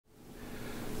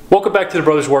Welcome back to the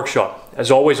Brothers Workshop.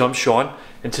 As always, I'm Sean,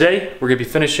 and today we're going to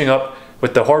be finishing up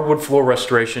with the hardwood floor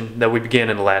restoration that we began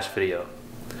in the last video.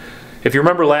 If you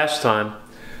remember last time,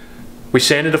 we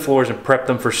sanded the floors and prepped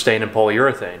them for stain and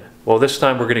polyurethane. Well, this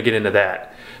time we're going to get into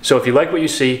that. So if you like what you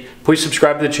see, please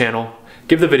subscribe to the channel,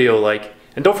 give the video a like,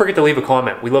 and don't forget to leave a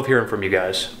comment. We love hearing from you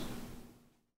guys.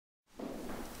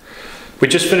 We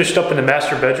just finished up in the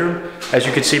master bedroom. As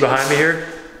you can see behind me here,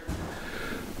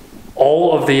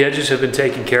 all of the edges have been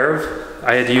taken care of.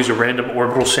 I had to use a random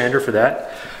orbital sander for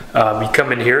that. You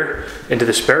come in here into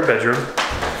the spare bedroom,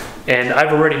 and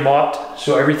I've already mopped,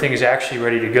 so everything is actually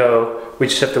ready to go. We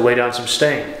just have to lay down some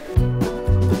stain.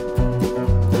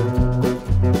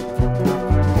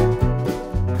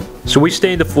 So we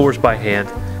stained the floors by hand.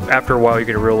 After a while, you're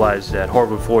going to realize that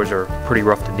hardwood floors are pretty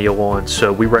rough to kneel on,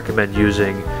 so we recommend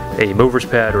using a mover's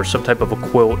pad or some type of a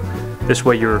quilt. This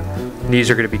way your knees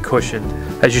are going to be cushioned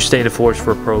as you stain the floors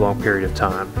for a prolonged period of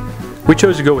time. We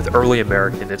chose to go with Early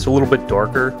American. It's a little bit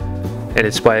darker, and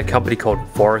it's by a company called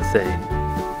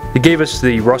Polyurethane. It gave us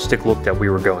the rustic look that we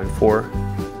were going for.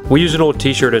 We use an old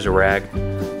t-shirt as a rag.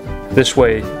 This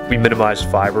way we minimize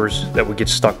fibers that would get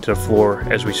stuck to the floor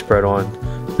as we spread on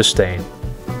the stain.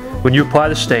 When you apply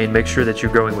the stain, make sure that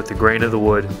you're going with the grain of the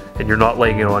wood and you're not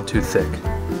laying it on too thick.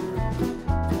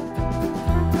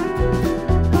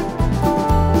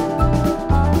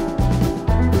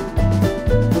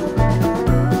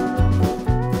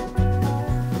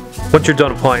 Once you're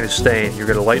done applying the stain, you're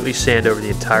going to lightly sand over the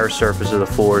entire surface of the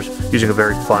floors using a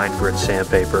very fine grit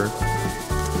sandpaper.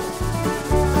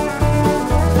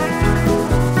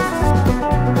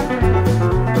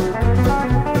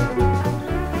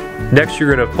 Next,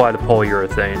 you're going to apply the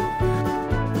polyurethane.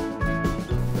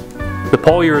 The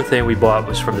polyurethane we bought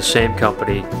was from the same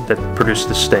company that produced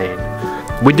the stain.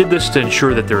 We did this to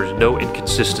ensure that there is no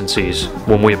inconsistencies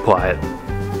when we apply it.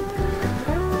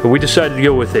 But we decided to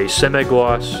go with a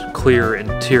semi-gloss, clear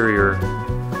interior,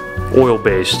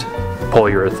 oil-based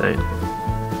polyurethane.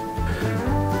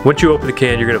 Once you open the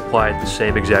can, you're going to apply it the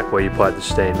same exact way you applied the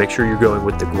stain. Make sure you're going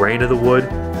with the grain of the wood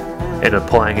and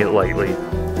applying it lightly.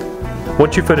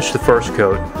 Once you finish the first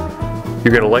coat,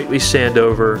 you're going to lightly sand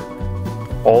over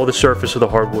all the surface of the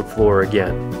hardwood floor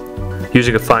again,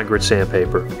 using a fine grit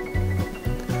sandpaper.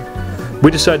 We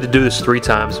decided to do this 3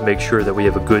 times to make sure that we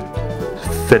have a good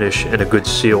finish and a good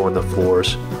seal on the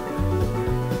floors,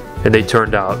 and they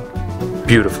turned out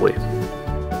beautifully.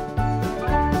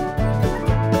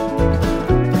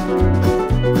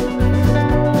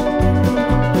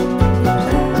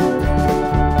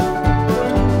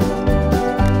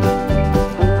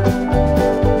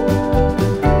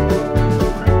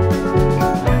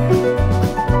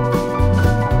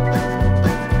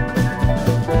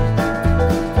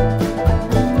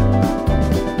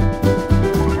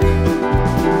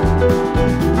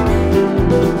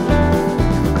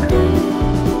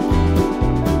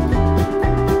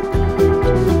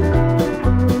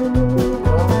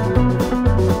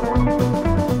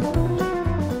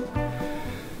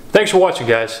 Thanks for watching,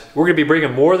 guys. We're going to be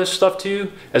bringing more of this stuff to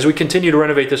you as we continue to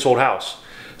renovate this old house.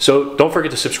 So don't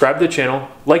forget to subscribe to the channel,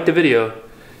 like the video,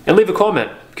 and leave a comment,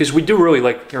 because we do really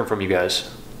like hearing from you guys.